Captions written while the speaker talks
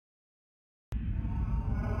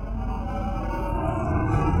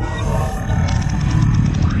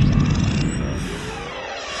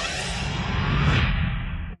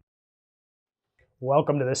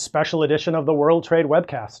Welcome to this special edition of the World Trade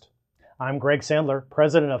Webcast. I'm Greg Sandler,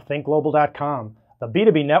 president of ThinkGlobal.com, the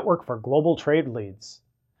B2B network for global trade leads.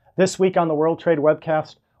 This week on the World Trade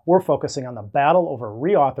Webcast, we're focusing on the battle over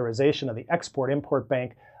reauthorization of the Export-Import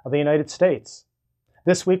Bank of the United States.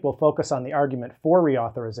 This week we'll focus on the argument for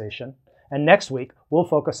reauthorization, and next week we'll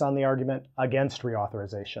focus on the argument against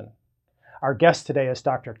reauthorization. Our guest today is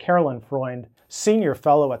Dr. Carolyn Freund, Senior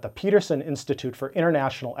Fellow at the Peterson Institute for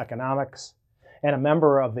International Economics, and a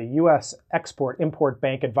member of the U.S. Export-Import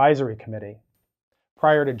Bank Advisory Committee.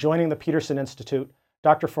 Prior to joining the Peterson Institute,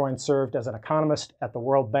 Dr. Freund served as an economist at the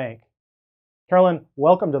World Bank. Carolyn,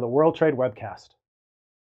 welcome to the World Trade Webcast.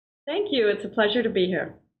 Thank you. It's a pleasure to be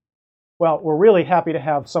here. Well, we're really happy to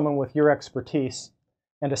have someone with your expertise.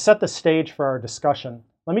 And to set the stage for our discussion,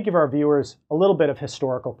 let me give our viewers a little bit of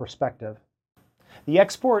historical perspective. The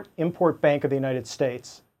Export-Import Bank of the United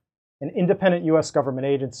States, an independent U.S. government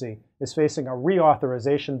agency, is facing a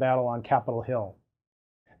reauthorization battle on Capitol Hill.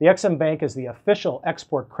 The Ex-Im Bank is the official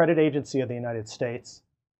export credit agency of the United States,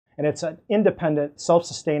 and it's an independent,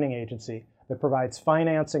 self-sustaining agency that provides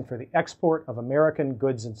financing for the export of American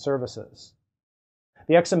goods and services.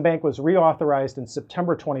 The Ex-Im Bank was reauthorized in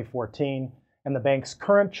September 2014, and the bank's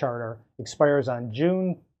current charter expires on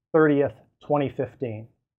June 30th, 2015.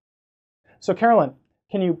 So Carolyn,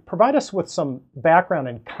 can you provide us with some background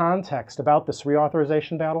and context about this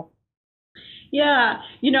reauthorization battle? Yeah,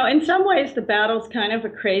 in some ways the battle's kind of a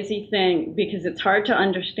crazy thing because it's hard to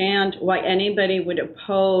understand why anybody would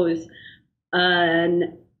oppose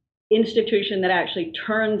an institution that actually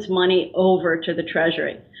turns money over to the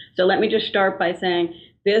Treasury. So let me just start by saying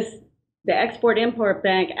the Export-Import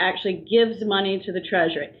Bank actually gives money to the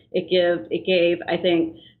Treasury. It gave, I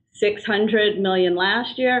think, $600 million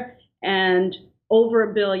last year and over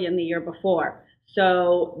 $1 billion the year before.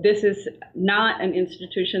 So this is not an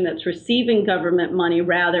institution that's receiving government money,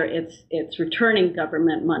 rather it's returning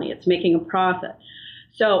government money. It's making a profit.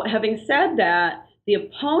 So having said that, the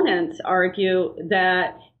opponents argue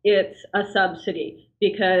that it's a subsidy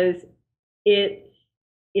because it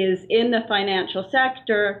is in the financial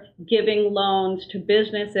sector giving loans to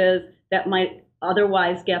businesses that might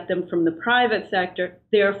otherwise get them from the private sector.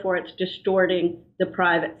 Therefore, it's distorting the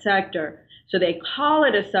private sector. So they call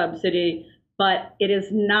it a subsidy, but it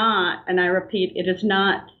is not, and I repeat, it is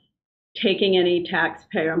not taking any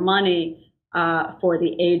taxpayer money for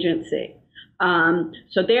the agency.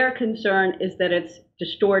 So their concern is that it's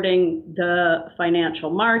distorting the financial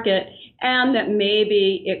market and that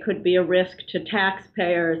maybe it could be a risk to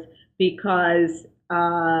taxpayers because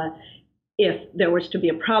if there was to be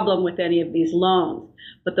a problem with any of these loans.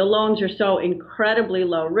 But the loans are so incredibly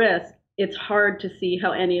low risk, it's hard to see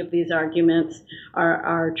how any of these arguments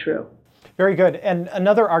are true. Very good. And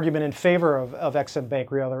another argument in favor of Ex-Im Bank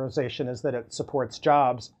reauthorization is that it supports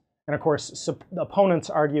jobs. And of course, opponents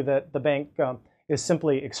argue that the bank is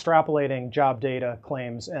simply extrapolating job data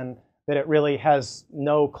claims and that it really has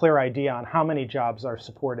no clear idea on how many jobs are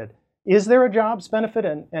supported. Is there a jobs benefit?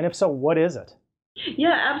 And if so, what is it?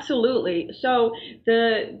 Yeah, absolutely. So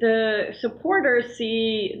the supporters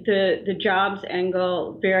see the jobs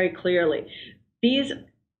angle very clearly. These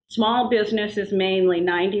small businesses, mainly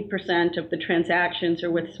 90% of the transactions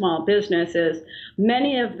are with small businesses.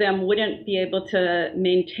 Many of them wouldn't be able to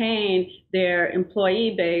maintain their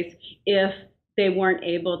employee base if they weren't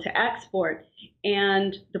able to export.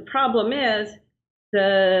 And the problem is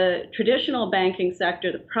the traditional banking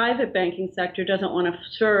sector, the private banking sector, doesn't want to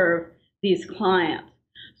serve these clients.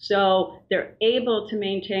 So they're able to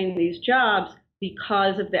maintain these jobs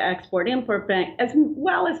because of the Export-Import Bank, as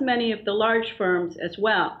well as many of the large firms as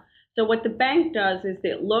well. So what the bank does is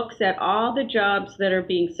it looks at all the jobs that are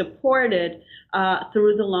being supported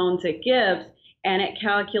through the loans it gives, and it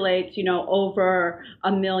calculates, over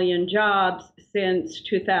 1 million jobs since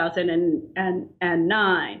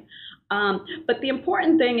 2009. But the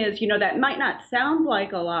important thing is, that might not sound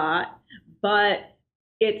like a lot, but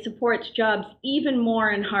it supports jobs even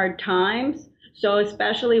more in hard times. So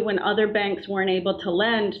especially when other banks weren't able to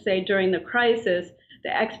lend, say during the crisis,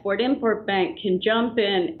 the Export-Import Bank can jump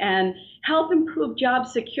in and help improve job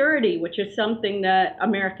security, which is something that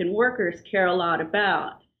American workers care a lot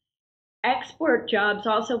about. Export jobs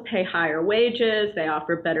also pay higher wages, they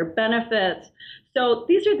offer better benefits. So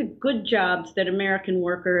these are the good jobs that American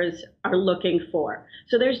workers are looking for.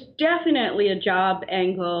 So there's definitely a job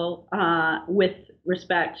angle with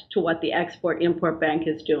respect to what the Export-Import Bank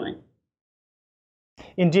is doing.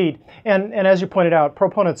 Indeed. And as you pointed out,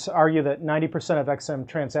 proponents argue that 90% of Ex-Im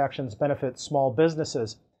transactions benefit small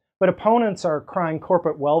businesses. But opponents are crying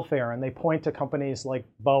corporate welfare, and they point to companies like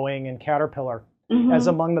Boeing and Caterpillar. as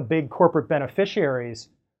among the big corporate beneficiaries.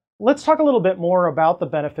 Let's talk a little bit more about the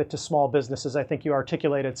benefit to small businesses. I think you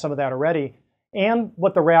articulated some of that already, and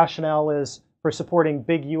what the rationale is for supporting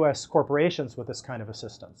big U.S. corporations with this kind of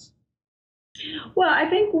assistance. Well, I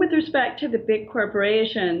think with respect to the big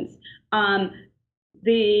corporations,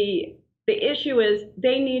 the issue is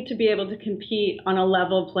they need to be able to compete on a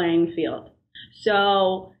level playing field.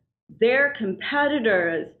 So their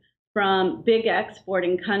competitors from big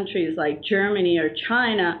exporting countries like Germany or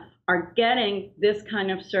China are getting this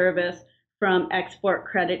kind of service from export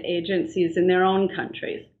credit agencies in their own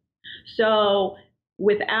countries. So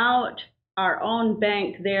without our own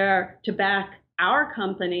bank there to back our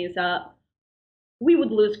companies up, we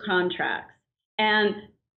would lose contracts. And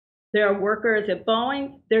there are workers at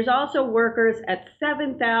Boeing. There's also workers at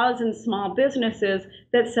 7,000 small businesses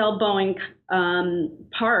that sell Boeing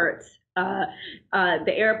parts.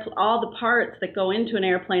 All the parts that go into an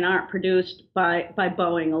airplane aren't produced by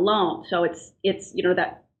Boeing alone. So it's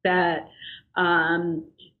that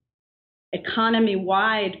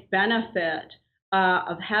economy-wide benefit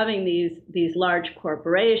of having these large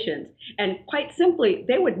corporations. And quite simply,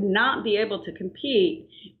 they would not be able to compete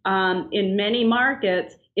in many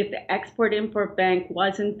markets if the Export-Import Bank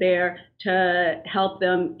wasn't there to help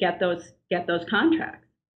them get those contracts.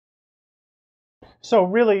 So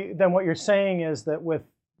really, then what you're saying is that with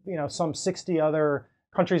some 60 other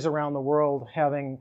countries around the world having